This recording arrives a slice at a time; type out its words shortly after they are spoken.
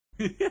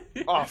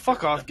Oh,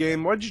 fuck off,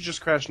 game. Why'd you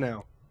just crash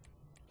now?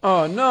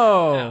 Oh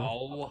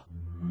no!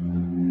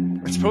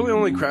 Ow. It's probably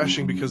only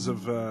crashing because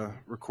of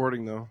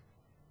recording, though.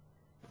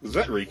 Is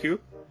that Riku?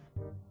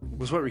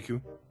 Was what,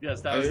 Riku?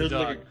 Yes, that was the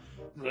dog.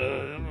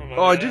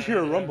 Oh, I did hear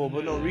a rumble,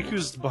 but no,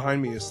 Riku's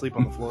behind me asleep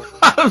on the floor.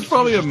 That was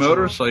probably a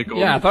motorcycle.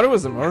 Yeah, I thought it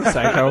was a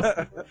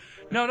motorcycle.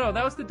 No,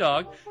 that was the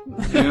dog.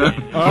 Yeah.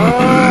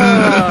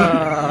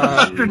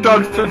 Ah. Your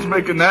dog starts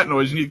making that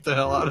noise, you get the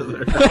hell out of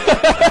there.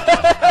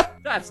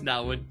 That's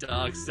not what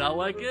dogs sound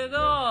like at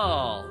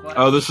all.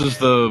 Oh, this is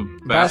the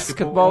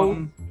basketball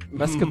one?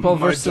 Basketball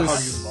My dog versus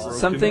is broken.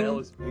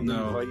 something.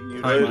 No.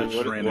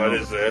 What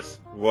is this?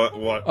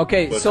 What?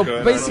 Okay, what's so going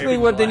on basically here?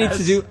 what they need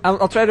to do,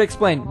 I'll try to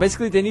explain.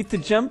 Basically they need to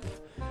jump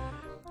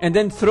and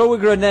then throw a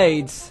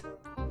grenade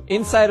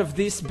inside of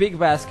this big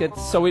basket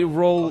so it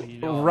roll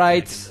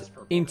right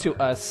into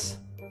us.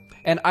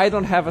 And I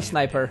don't have a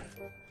sniper.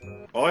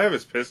 All I have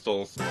is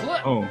pistols.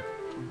 Oh.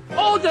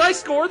 Oh, did I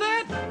score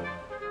that?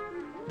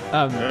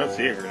 I don't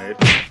see a grenade.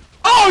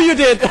 Oh, you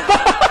did!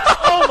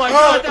 Oh my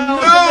god, that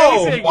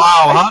was amazing! Wow,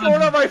 I how scored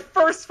did- on my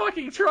first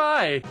fucking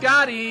try!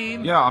 Got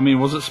him! Yeah, I mean,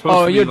 was it supposed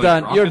Oh, to be you're like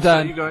done. You're rockets that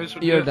done. You guys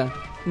would You're get? done.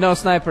 No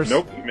snipers.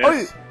 Nope,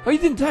 missed. Oh, you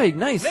didn't die.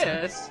 Nice.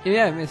 Miss?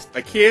 Yeah, I missed.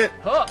 I can't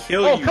Huh.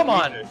 kill Oh, you. come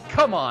on! either.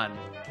 Come on!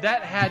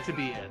 That had to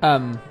be it.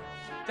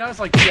 That was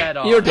like dead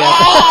on. You're dead.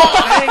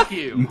 Thank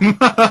you!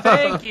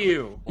 Thank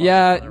you!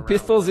 Yeah,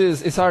 pistols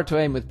is hard to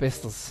aim with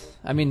pistols.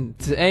 I mean,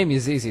 to aim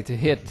is easy. To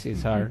hit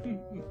is hard.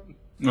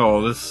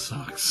 Oh, this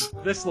sucks.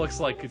 This looks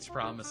like it's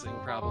promising,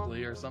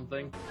 probably, or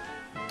something.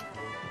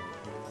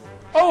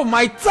 Oh,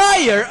 my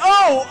tire!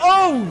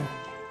 Oh!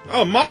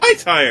 Oh, my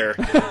tire!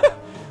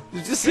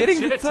 You're just hitting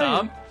the Shit, tire.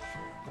 Tom.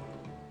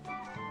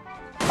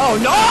 Oh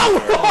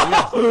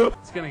no!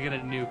 It's gonna get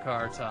a new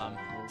car, Tom.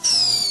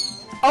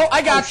 Oh,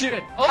 I got you.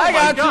 Shit. Oh I my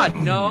got god!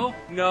 you.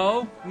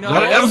 No!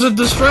 That was a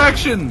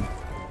distraction!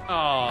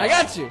 Oh. I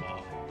got you.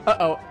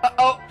 Uh-oh.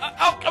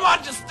 Come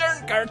on, just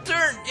turn, car,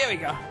 turn. There we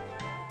go.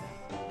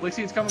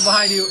 Lixian's coming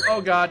behind you.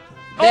 Oh god.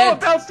 Oh, Dead. it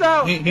bounced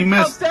out! He It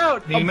missed. bounced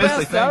out! He missed,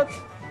 I Bounced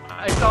think. out.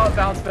 I saw it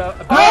bounce out.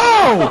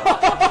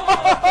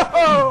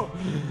 No!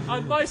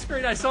 On my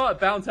screen, I saw it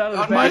bounce out of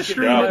the On my basket.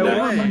 screen, No, it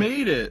no never way.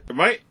 made it. Am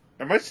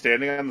I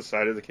standing on the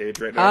side of the cage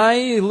right now?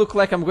 I look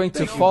like I'm going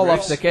to fall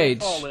off the cage.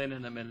 Fall in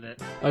a minute.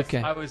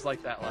 Okay. I was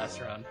like that last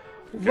round.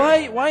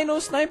 Why no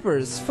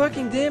snipers?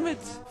 Fucking damn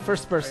it.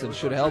 First person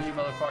should help. You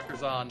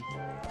motherfuckers on.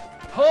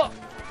 Huh!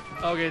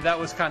 Okay, that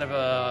was kind of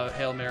a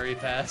Hail Mary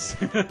pass.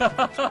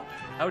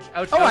 Ouch,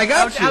 ouch, Oh, I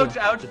got ouch, you. ouch,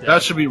 ouch.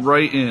 That should be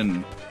right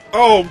in.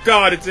 Oh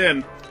God, it's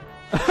in.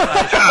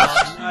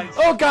 Nice.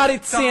 Oh god,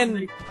 it's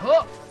in.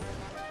 Huh.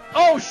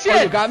 Oh shit!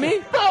 Oh, you got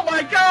me? Oh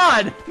my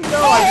god! No,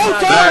 Oh,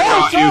 I That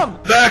oh, got Tom. you.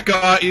 That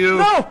got you.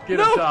 No! Get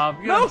no! him, Tom.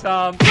 Get no! him,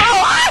 Tom.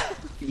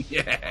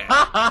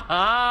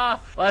 Yeah.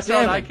 Last Damn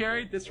round I it.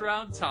 carried. This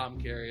round Tom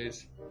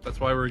carries. That's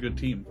why we're a good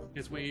team.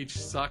 Because we each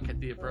suck at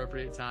the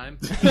appropriate time.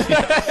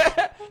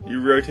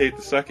 You rotate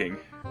the sucking.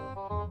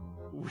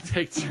 We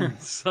take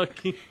turns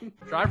sucking.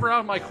 Drive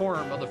around my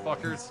corner,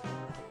 motherfuckers.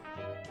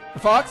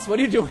 Fox, what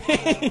are you doing?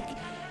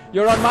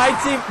 You're on my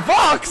team.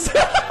 Fox!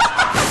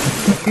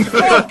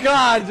 Oh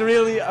god,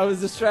 really? I was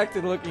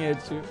distracted looking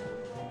at you.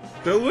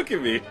 Don't look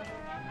at me.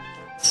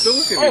 Don't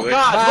look at me. Oh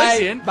god, Bye,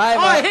 listen. bye, Oh,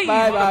 bye, I hate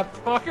bye, you, bye.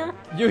 motherfucker.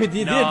 You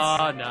did.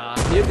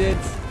 Nah. You did.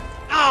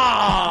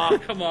 Ah,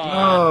 come on.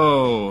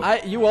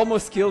 Oh. You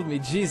almost killed me.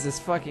 Jesus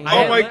fucking.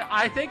 Oh my-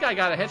 I think I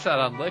got a headshot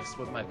on Lix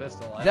with my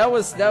pistol. That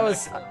was.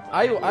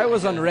 I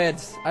was on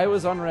red. I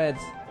was on red.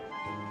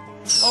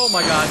 Oh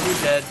my god, you're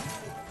dead.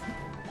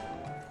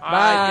 I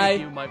Bye.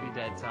 think you might be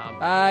dead, Tom.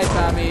 Bye,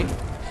 Tommy.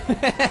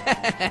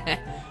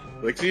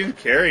 Lixian's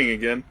carrying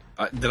again.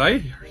 Did I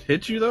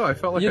hit you though? I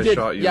felt like You I did.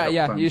 shot you. Yeah, that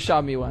yeah. time. You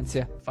shot me once.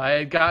 Yeah. If I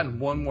had gotten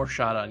one more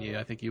shot on you,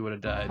 I think you would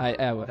have died.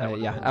 That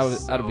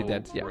would've I'd be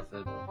dead. Yeah. Worth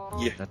it.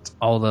 Yeah. That's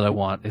all that I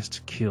want is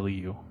to kill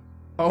you.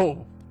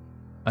 Oh.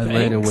 I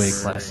laid Thanks.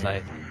 awake last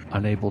night,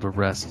 unable to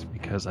rest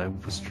because I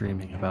was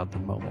dreaming about the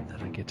moment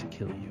that I get to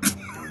kill you.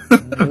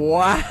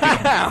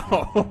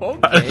 Wow.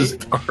 That Okay. is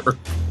dark.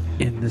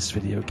 In this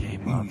video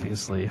game,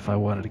 obviously, if I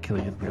wanted to kill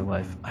you in real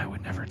life, I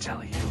would never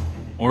tell you.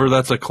 Or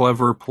that's a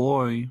clever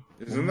ploy.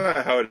 Isn't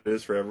that how it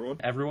is for everyone?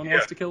 Everyone Yeah.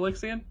 wants to kill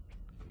Lixian?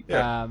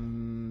 Yeah.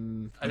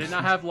 I did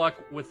not have luck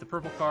with the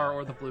purple car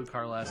or the blue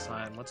car last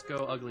time. Let's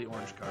go ugly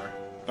orange car.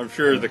 I'm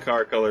sure the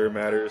car color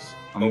matters.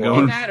 I'm a lot. It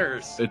going-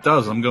 matters. It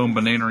does. I'm going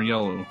banana or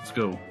yellow. Let's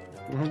go.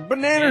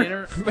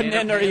 Banana.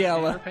 Banana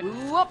yellow.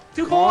 Whoop,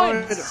 2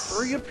 God, points!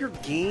 hurry up your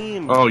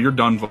game. Oh, you're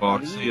done,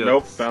 Vox. Yeah.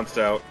 Nope, bounced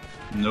out.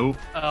 Nope.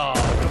 Oh,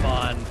 come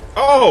on.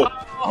 Oh!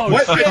 Oh,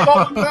 What? shit. I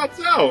thought it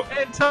bounced out!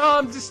 And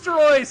Tom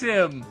destroys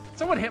him!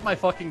 Someone hit my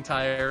fucking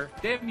tire.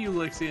 Damn you,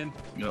 Lixian.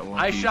 Got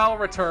lucky. I shall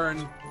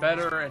return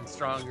better and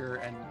stronger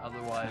and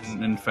otherwise.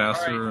 And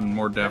faster Alright. and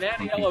more deft.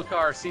 Banana yellow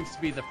car seems to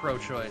be the pro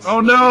choice.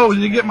 Oh no!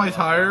 Did you get my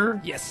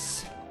tire?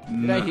 Yes.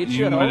 No, I hit you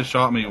you at might all? have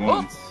shot me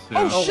once. Oh,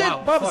 Yeah. Oh, shit,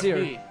 wow, Bob's fuck here.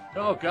 me.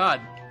 Oh god.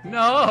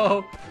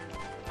 No!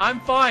 I'm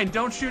fine,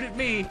 don't shoot at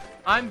me.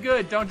 I'm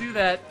good, don't do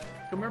that.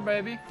 Come here,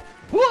 baby.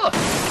 Whoa!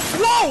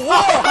 Whoa!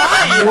 Whoa!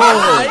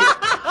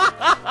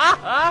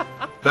 Hi!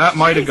 That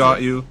might have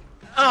got you.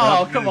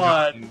 Oh, come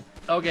on.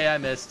 Okay, I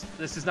missed.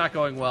 This is not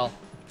going well.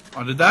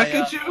 Oh, did that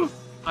get you?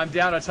 I'm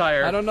down a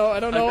tire. I don't know.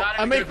 not in a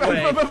I'm good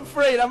way.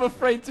 afraid. I'm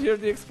afraid to hear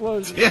the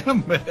explosion.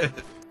 Damn it.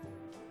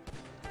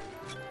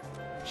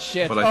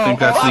 Shit. But I think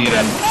that's the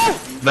end.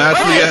 That's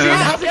the Hey,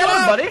 end. how's it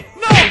going, buddy?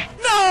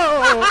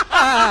 No!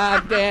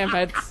 Ah, damn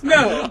it.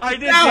 No, I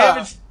did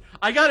damage.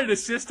 I got an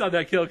assist on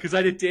that kill because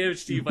I did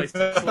damage to you by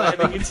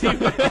slamming into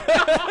you.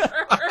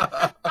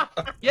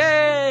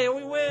 Yay,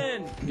 we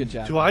win! Good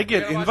job. Do I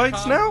get Gotta watch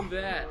invites Tom now? do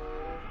that.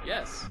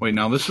 Yes. Wait,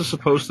 now this is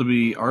supposed to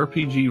be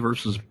RPG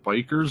versus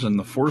bikers, and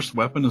the forced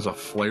weapon is a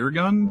flare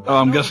gun? Oh,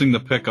 I'm guessing the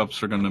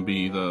pickups are gonna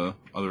be the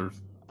other...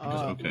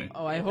 okay.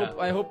 Oh, I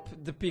hope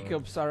the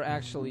pickups are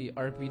actually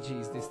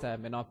RPGs this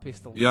time and not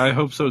pistols. Yeah, I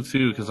hope so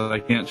too, because I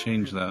can't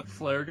change that.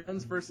 Flare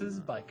guns versus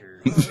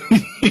bikers.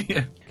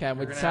 Yeah. Okay,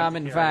 with gonna Tom have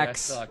and to carry that Vax.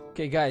 suck.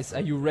 Okay, guys,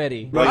 are you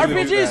ready? Right,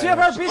 RPGs! We have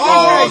RPGs!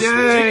 Oh, guys!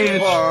 Yay!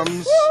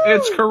 bombs.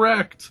 It's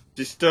correct.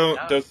 Just don't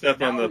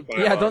step on the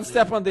pylon. Yeah, don't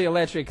step on the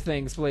electric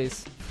things,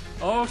 please.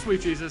 Oh, sweet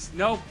Jesus.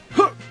 Nope.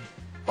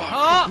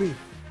 Ah!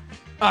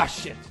 Ah,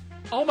 shit.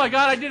 Oh my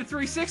god, I did a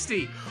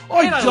 360!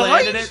 I and I died?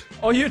 landed it!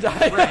 Oh, you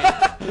died.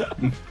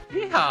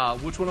 Yeah,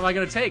 which one am I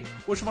gonna take?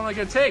 Which one am I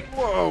gonna take?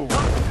 Whoa.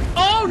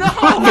 Oh no!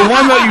 The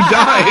one that you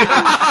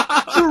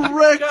died.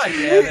 Direct God damn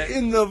hit it.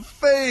 in the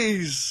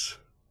face.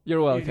 You're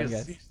You welcome,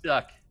 guys.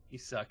 suck. You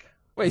suck.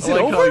 Wait, is I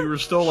it like how you over? were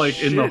still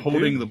like in the Shit,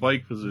 holding dude. the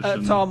bike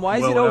position. Tom, why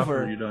is it well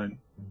over? after you died.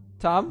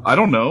 Tom, I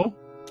don't know.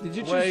 did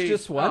you choose Wait.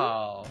 just one?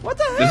 Oh. What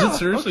the Is hell? it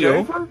seriously Okay.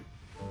 over?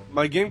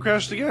 My game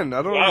crashed again.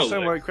 I don't Wow,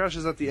 understand why Lex. it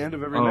crashes at the end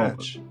of every Oh.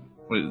 match.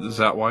 Wait, is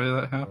that why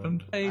that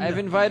happened? I've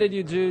invited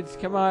you, dudes.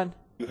 Come on.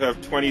 You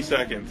have 20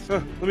 seconds.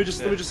 Let me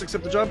just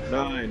accept the job.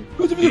 9,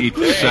 8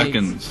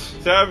 seconds.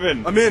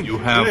 7. I'm in. You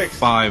have 6,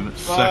 5 5,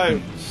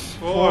 seconds.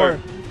 4,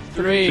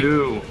 3.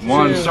 2,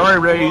 1. Two. Sorry,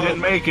 Ray, you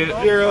didn't make it.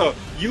 0.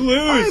 You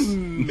I lose.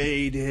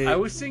 made it. I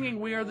was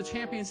singing "We Are the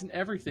Champions" in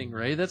everything,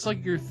 Ray. That's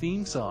like your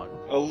theme song.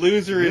 A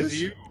loser Yes?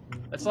 is you.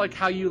 That's like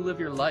how you live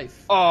your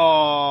life.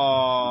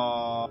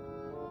 Aww.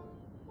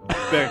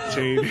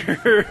 Spectator.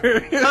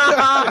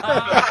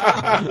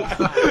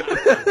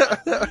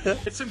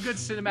 It's some good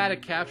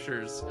cinematic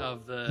captures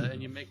of the,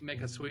 and you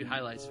make a sweet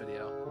highlights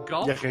video.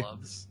 Golf Yeah, okay.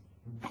 clubs.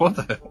 What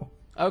the hell?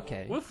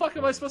 Okay. What the fuck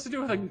am I supposed to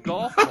do with a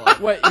golf club?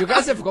 Wait, you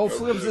guys have golf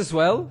clubs as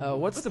well?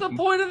 What's What's the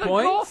point of the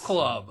point? golf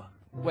club?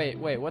 Wait,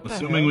 what the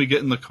Assuming hell? we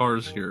get in the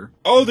cars here.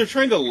 Oh, they're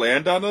trying to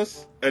land on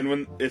us,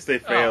 and if they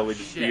fail, Oh, we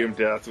just shit. beat them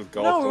to death with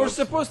golf No, we're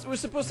clubs.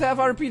 supposed to have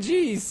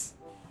RPGs.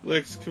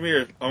 Lix, come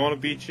here. I want to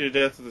beat you to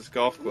death with this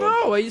golf club.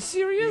 No, are you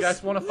serious? You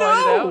guys want to fight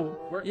it No.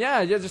 out?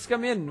 Yeah, just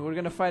come in. We're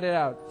gonna fight it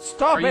out.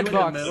 Stop Are you it, in the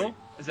Fox. middle?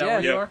 Is that Yeah.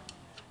 where you Yeah. are?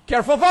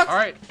 Careful, Fox. All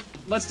right,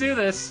 let's do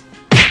this.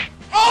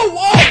 Oh,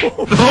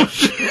 whoa! Oh,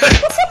 shit!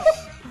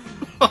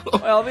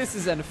 Well, this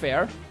is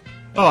unfair.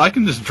 Oh, I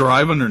can just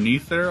drive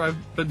underneath there? I've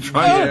been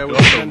trying Yeah, to we go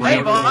up can- the Hey,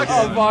 ramp. Vox.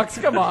 Oh, Fox,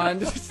 come on.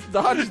 Just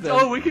dodge them.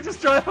 Oh, we can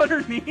just drive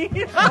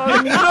underneath.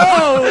 Oh,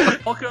 no!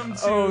 Welcome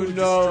to Oh, no.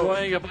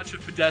 destroying a bunch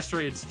of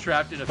pedestrians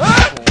trapped in a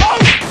Ah! vehicle.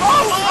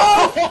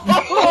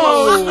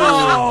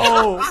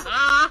 Oh,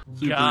 no!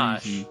 Super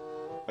Gosh. easy.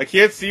 I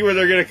can't see where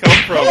they're gonna come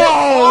from.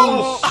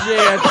 Oh,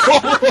 shit.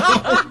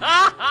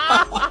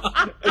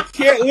 I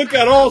can't look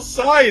at all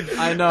sides.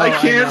 I know. I know.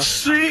 can't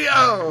see!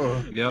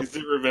 Oh! Yep. Is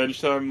it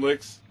revenge time,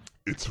 Lix?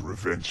 It's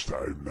revenge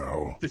time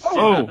now.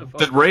 Oh,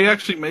 did Ray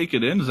actually make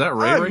it in? Is that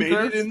Ray I right made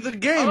there? it in the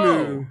game.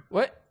 Oh.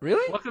 What?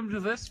 Really? Welcome to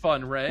this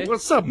fun, Ray.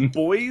 What's up,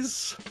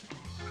 boys?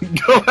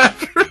 Go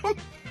after him!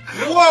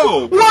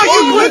 Whoa! Why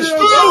you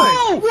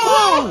glitched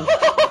Whoa!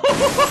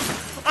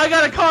 I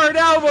got a car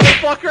now,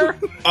 motherfucker!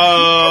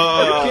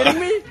 Kidding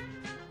me?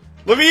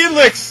 Let me in,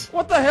 Lix!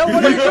 What the hell?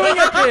 What are you doing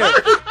up here?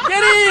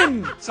 Get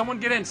in! Someone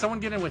get in. Someone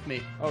get in with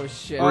me. Oh,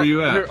 shit. Where are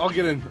you at? Here, I'll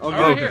get in. I'll get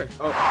Right in. here.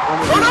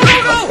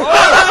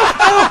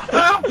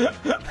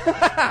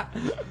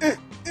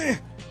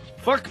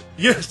 Fuck.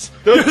 Yes.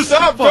 Don't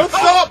stop! Don't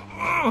stop!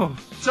 Oh,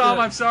 Tom,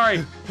 I'm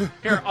sorry.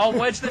 Here, I'll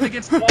wedge them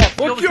against the wall.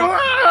 Kill the car.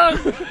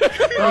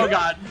 Oh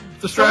god.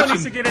 Someone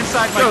needs to distraction. get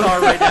inside my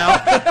car right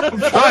now. I'm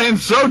trying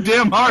so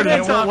damn hard. Get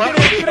in, and it Tom. won't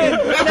Get let in, me. get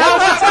in.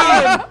 Now's the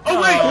time.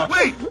 Oh,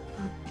 wait!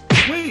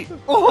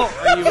 Oh,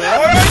 Are you in? I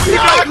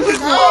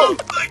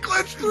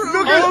glitched through!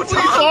 Oh,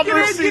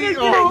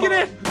 Tom, get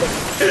in.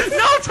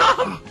 No,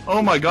 Tom!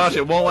 Oh my gosh,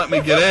 it won't let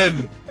me get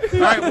in.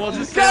 Alright, well,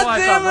 just stay God alive,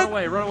 damn Tom. Run it.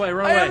 away, run away,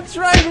 run I away. am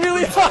trying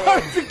really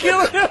hard to kill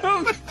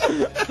him.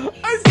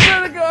 I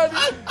swear to God.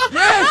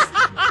 Yes.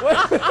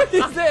 What?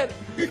 He's dead.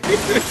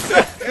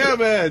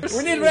 damn it.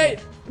 We need Ray.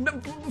 No,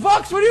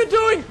 Fox, what are you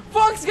doing?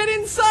 Fox, get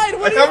inside.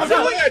 What I are you haven't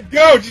doing? let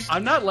go! Just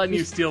I'm not letting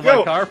you steal Go.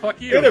 my car. Fuck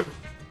you. get him!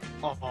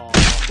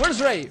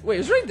 Where's Ray? Wait,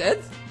 is Ray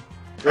dead?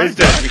 Ray's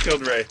dead. We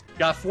killed Ray.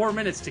 Got 4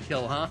 minutes to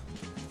kill, huh?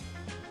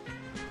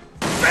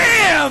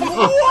 Bam!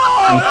 Whoa,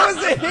 that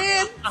was a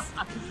hit.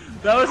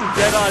 That was a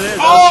dead on hit.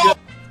 Oh!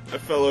 I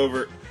fell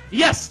over.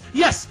 Yes!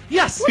 Yes!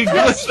 Yes! He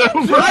Yes! glitched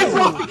over. I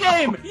broke the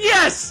game!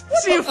 Yes!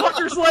 See you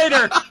fuckers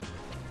later!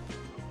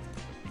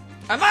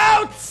 I'm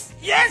out!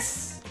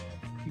 Yes!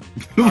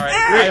 Alright,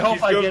 I hope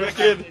He's I going get back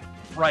in. it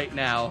right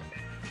now.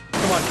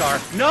 Come on, car.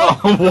 No!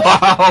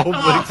 Wow!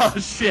 Oh,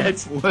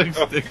 shit! Legs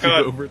Oh, stick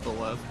God. over at the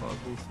last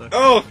possible second.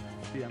 Oh!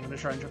 Yeah, I'm gonna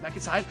try and jump back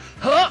inside.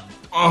 Huh!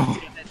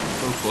 Oh!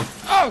 So close.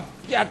 Oh,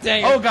 god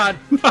dang it. Oh, God.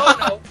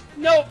 Oh,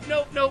 no.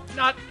 No,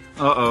 not...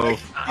 Uh-oh.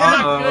 Not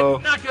Uh-oh.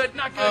 good, not good,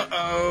 not good.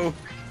 Uh-oh.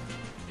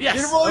 Yes!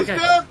 Get him while he's Okay.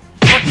 down!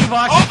 Fuck you,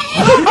 Vox.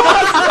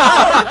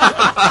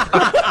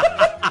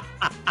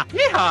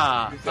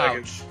 Yeehaw!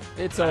 Seconds. Ouch.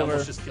 It's I over.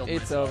 almost just killed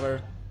It's myself.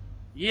 over.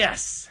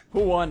 Yes!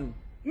 Who won?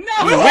 No!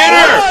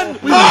 Winner!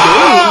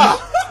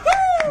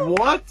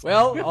 What?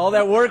 Well, all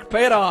that work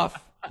paid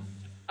off.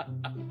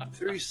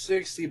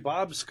 360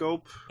 Bob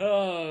scope.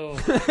 Oh.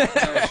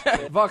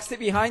 Vox, stay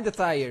behind the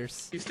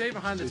tires. If you stay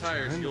behind the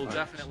tires, you'll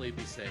definitely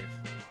be safe.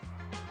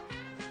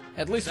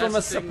 At least That's from a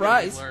the thing that we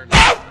surprise. learned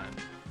last time.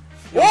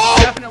 You'll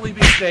definitely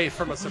be safe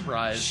from a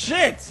surprise.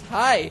 Shit!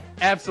 Hi.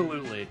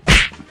 Absolutely.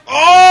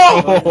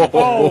 Oh!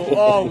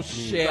 Oh,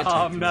 shit.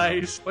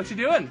 Nice. What you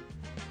doing?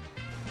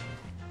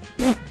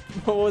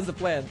 What was the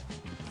plan?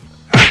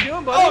 How you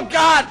doing, buddy? Oh,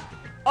 God!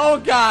 Oh,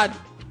 God!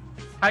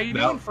 How you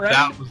doing, That, friend?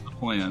 that was the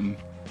plan.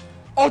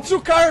 Oh,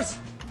 2 cars!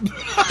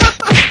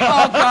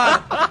 Oh,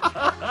 God!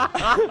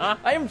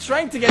 I am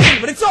trying to get in,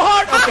 but it's so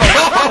hard!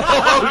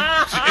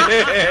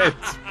 Okay.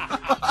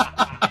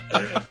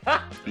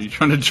 Are you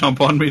trying to jump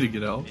on me to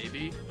get out?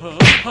 Maybe.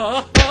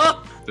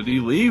 Did he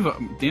leave?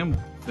 Damn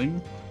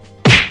thing.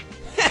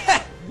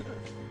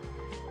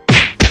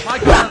 My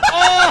God.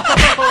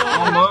 Oh!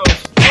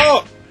 Almost.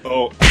 Oh!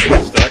 Oh,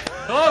 I'm stuck.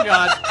 Oh,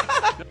 God.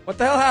 What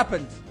the hell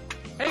happened?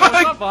 Hey, what's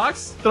up,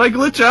 Fox? Did I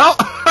glitch out?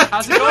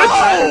 How's it going,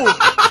 friend?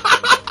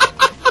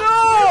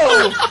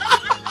 No!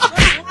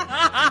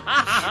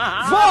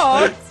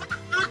 What?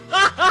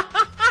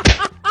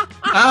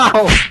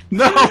 Ow!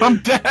 No, I'm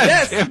dead.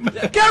 Yes! Damn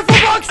it. Careful,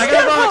 Vox! I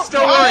got a box,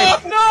 don't worry.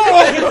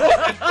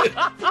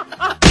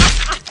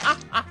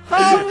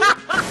 How did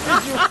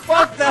you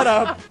fuck that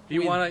up? Do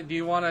you wanna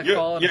Yeah,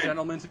 call it yeah. a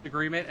gentleman's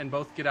agreement and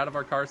both get out of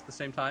our cars at the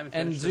same time and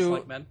And finish this do-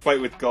 like men? Fight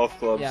with golf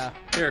clubs. Yeah.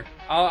 Here,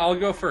 I'll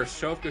go first.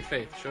 Show of good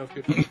faith. Show of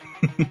good faith.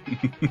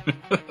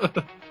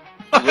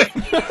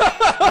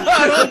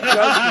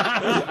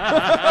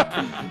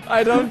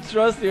 I don't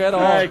trust you at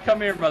all. All right,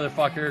 come here,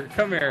 motherfucker.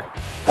 Come here.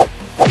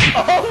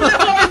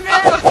 Oh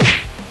no,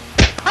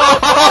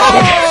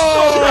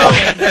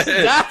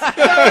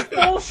 That's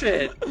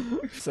bullshit.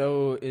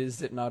 So,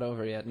 is it not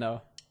over yet?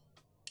 No.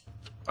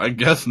 I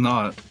guess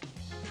not.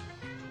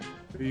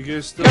 Are you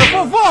guys still?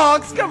 Careful,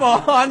 Vox! Come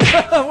on!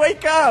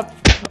 Wake up!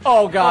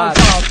 Oh, God.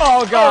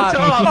 Oh, God.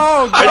 Tom.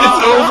 Oh,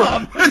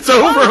 God. It's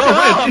over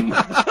already.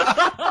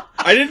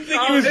 I didn't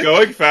think he was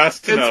going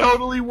fast It enough.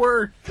 totally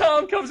worked.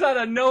 Tom comes out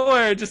of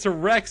nowhere and just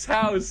wrecks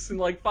house in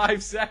like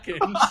 5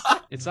 seconds.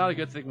 It's not a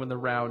good thing when the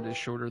round is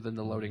shorter than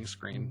the loading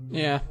screen.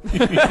 Yeah.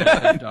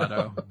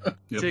 Dotto.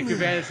 Yep. Take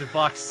advantage of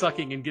Vox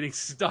sucking and getting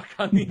stuck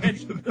on the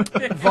edge of the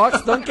thing.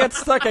 Vox, don't get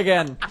stuck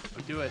again.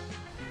 Do it.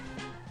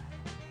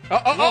 Oh,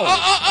 oh, oh, oh,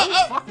 oh,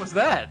 What the fuck was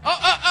that?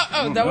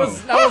 oh, that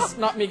was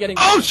not me getting.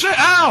 Oh shit!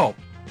 Ow!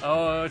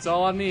 Oh, it's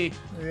all on me.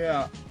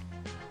 Yeah.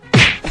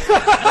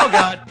 Oh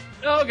god.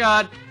 Oh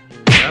god.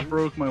 That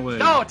broke my leg.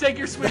 No, take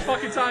your sweet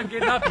fucking time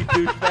getting up, you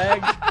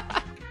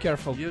douchebag.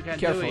 Careful. You can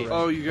Careful. do it.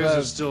 Oh, you guys Uh,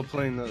 are still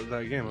playing that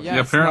game. Okay. yeah. Yeah,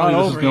 it's apparently not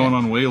this is over going yet.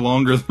 on way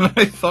longer than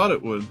I thought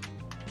it would.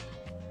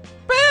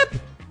 Beep!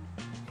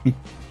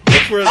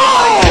 That's where the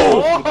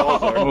balls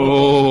are.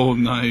 Oh,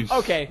 nice.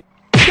 Okay.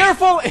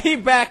 Careful! He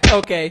backed.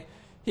 Okay.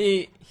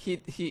 He, Was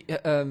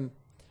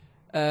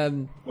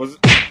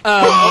okay.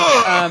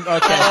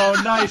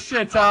 Oh, nice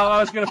shit, Tom. I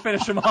was gonna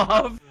finish him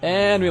off.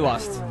 And we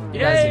lost.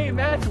 Yay,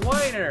 Matt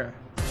Weiner.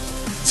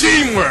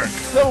 Teamwork!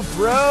 So,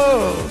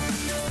 bro.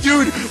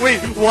 Dude,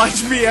 wait,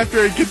 watch me after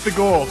I get the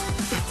goal.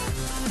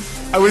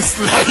 I was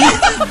like...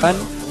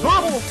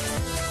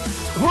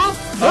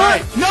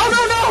 Alright. No!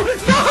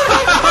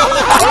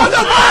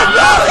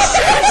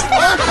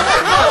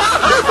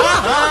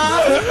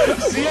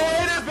 See you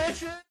later.